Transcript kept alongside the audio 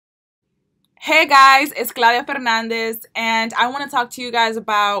Hey guys, it's Claudia Fernandez, and I want to talk to you guys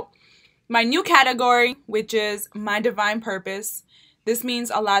about my new category, which is my divine purpose. This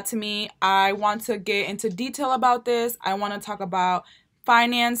means a lot to me. I want to get into detail about this. I want to talk about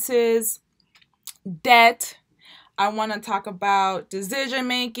finances, debt. I want to talk about decision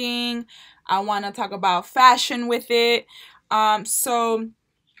making. I want to talk about fashion with it. So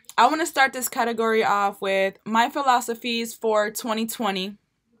I want to start this category off with my philosophies for 2020.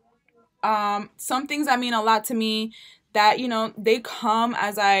 Some things that mean a lot to me that, they come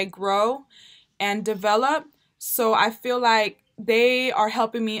as I grow and develop. So I feel like they are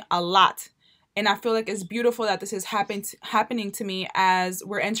helping me a lot. And I feel like it's beautiful that this is happening to me as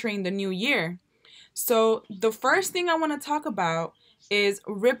we're entering the new year. So the first thing I want to talk about is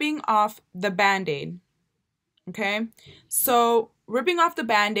ripping off the band-aid. Okay? So ripping off the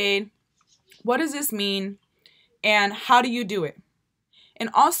band-aid, what does this mean and how do you do it? And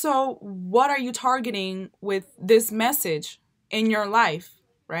also, what are you targeting with this message in your life,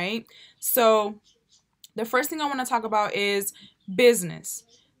 right? So, the first thing I want to talk about is business.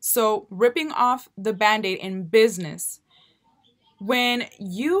 So, ripping off the band-aid in business. When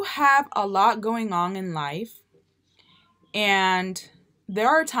you have a lot going on in life and there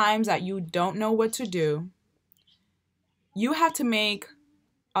are times that you don't know what to do, you have to make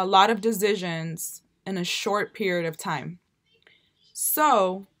a lot of decisions in a short period of time.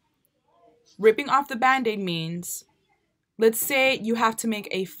 So, ripping off the band-aid means, let's say you have to make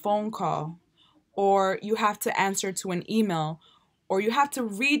a phone call, or you have to answer to an email, or you have to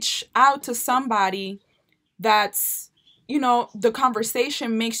reach out to somebody that's, the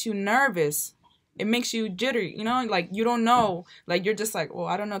conversation makes you nervous. It makes you jittery, like you don't know, like you're just like, well,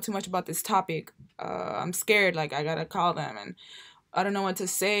 I don't know too much about this topic. I'm scared, like I gotta call them and I don't know what to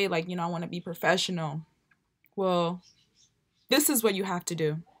say, like, I want to be professional. Well, this is what you have to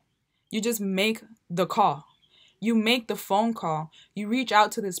do. You just make the call. You make the phone call. You reach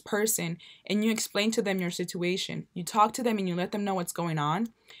out to this person and you explain to them your situation. You talk to them and you let them know what's going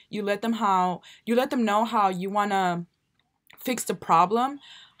on. You let them know how you want to fix the problem,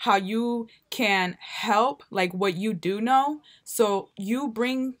 how you can help, like what you do know. So you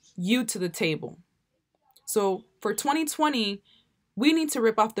bring you to the table. So for 2020, we need to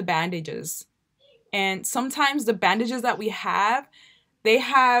rip off the bandages. And sometimes the bandages that we have, they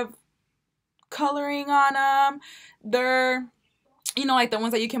have coloring on them. They're, like the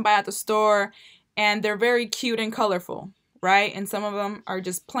ones that you can buy at the store, and they're very cute and colorful, right? And some of them are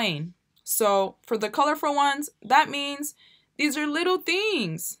just plain. So for the colorful ones, that means these are little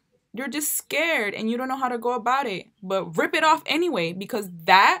things. You're just scared and you don't know how to go about it. But rip it off anyway, because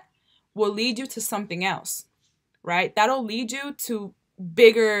that will lead you to something else, right? That'll lead you to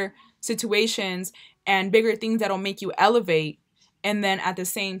bigger situations and bigger things that'll make you elevate. And then at the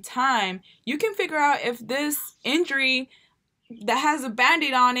same time, you can figure out if this injury that has a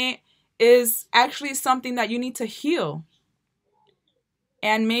band-aid on it is actually something that you need to heal.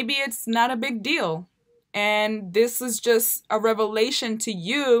 And maybe it's not a big deal. And this is just a revelation to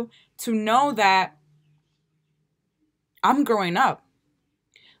you to know that I'm growing up.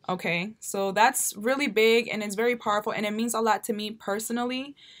 Okay, so that's really big and it's very powerful and it means a lot to me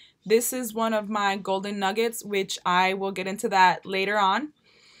personally. This is one of my golden nuggets, which I will get into that later on.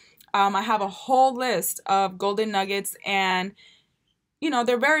 I have a whole list of golden nuggets and,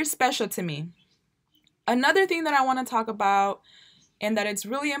 they're very special to me. Another thing that I want to talk about and that it's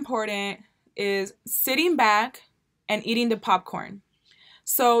really important is sitting back and eating the popcorn.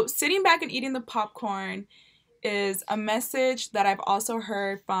 So sitting back and eating the popcorn is a message that I've also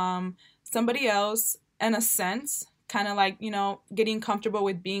heard from somebody else in a sense, kind of like, getting comfortable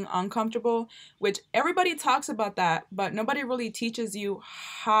with being uncomfortable, which everybody talks about that, but nobody really teaches you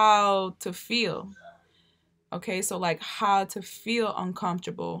how to feel. Okay, so like how to feel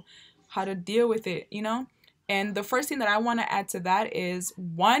uncomfortable, how to deal with it, And the first thing that I want to add to that is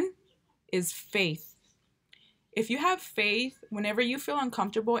one is faith. If you have faith, whenever you feel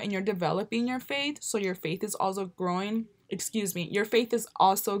uncomfortable and you're developing your faith, so your faith is also growing, your faith is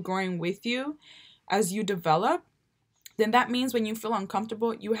also growing with you as you develop, then that means when you feel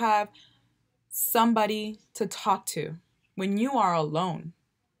uncomfortable, you have somebody to talk to when you are alone.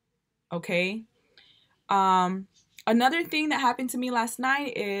 Okay? Another thing that happened to me last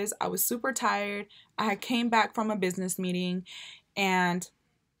night is I was super tired. I had came back from a business meeting and,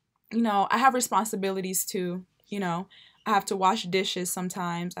 I have responsibilities too. I have to wash dishes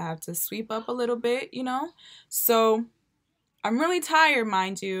sometimes. I have to sweep up a little bit, So I'm really tired,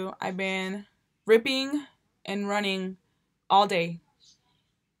 mind you. I've been ripping and running all day.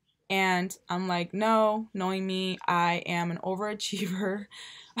 And I'm like, no, knowing me, I am an overachiever.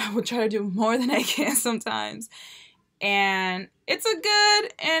 I will try to do more than I can sometimes. And it's a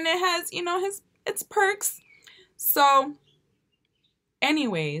good, and it has, its perks. So,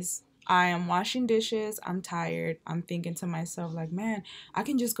 anyways, I am washing dishes. I'm tired. I'm thinking to myself, like, man, I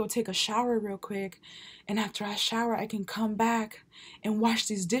can just go take a shower real quick. And after I shower, I can come back and wash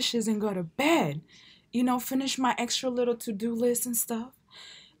these dishes and go to bed. Finish my extra little to-do list and stuff.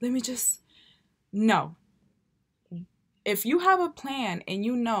 Let me just. No. If you have a plan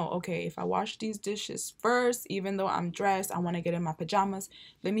and okay, if I wash these dishes first, even though I'm dressed, I want to get in my pajamas,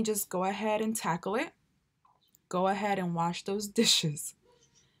 let me just go ahead and tackle it. Go ahead and wash those dishes,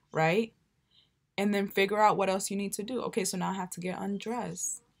 right? And then figure out what else you need to do. Okay, so now I have to get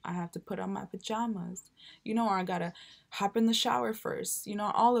undressed. I have to put on my pajamas, or I gotta hop in the shower first,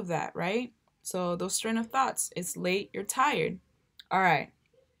 all of that, right? So those strain of thoughts, it's late, you're tired. All right,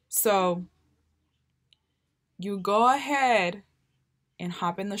 so you go ahead and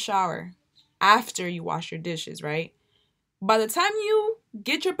hop in the shower after you wash your dishes, right? By the time you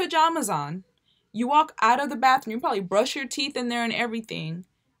get your pajamas on, you walk out of the bathroom, you probably brush your teeth in there and everything.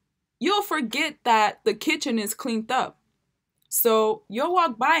 You'll forget that the kitchen is cleaned up. So you'll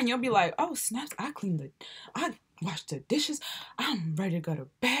walk by and you'll be like, oh snaps, I washed the dishes. I'm ready to go to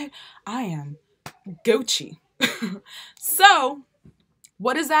bed. I am Gucci. So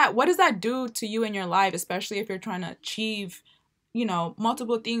what does that do to you in your life, especially if you're trying to achieve,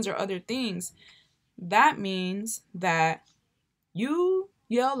 multiple things or other things? That means that you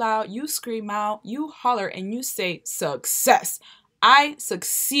yell out, you scream out, you holler, and you say, success. I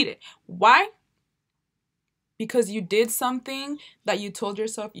succeeded. Why? Because you did something that you told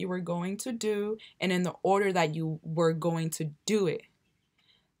yourself you were going to do, and in the order that you were going to do it.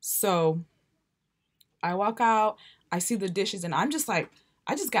 So I walk out, I see the dishes, and I'm just like,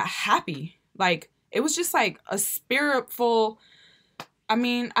 I just got happy. Like, it was just like a spiritful, I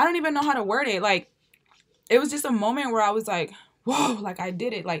don't even know how to word it. Like, it was just a moment where I was like, whoa, like I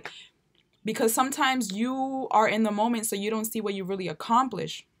did it. Like, because sometimes you are in the moment, so you don't see what you really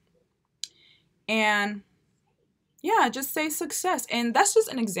accomplish. And yeah, just say success. And that's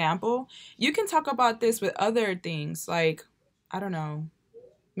just an example. You can talk about this with other things, like, I don't know,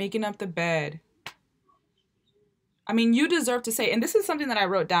 making up the bed. You deserve to say, and this is something that I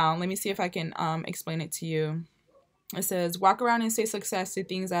wrote down. Let me see if I can explain it to you. It says, walk around and say success to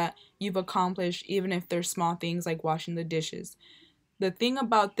things that you've accomplished, even if they're small things like washing the dishes. The thing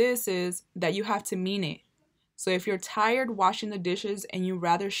about this is that you have to mean it. So if you're tired washing the dishes and you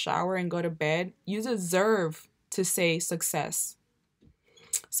rather shower and go to bed, you deserve to say success.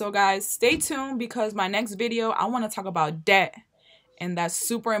 So guys, stay tuned, because my next video, I want to talk about debt. And that's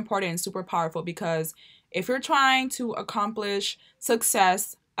super important and super powerful, because if you're trying to accomplish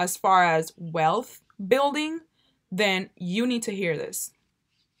success as far as wealth building, then you need to hear this.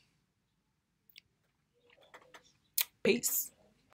 Peace.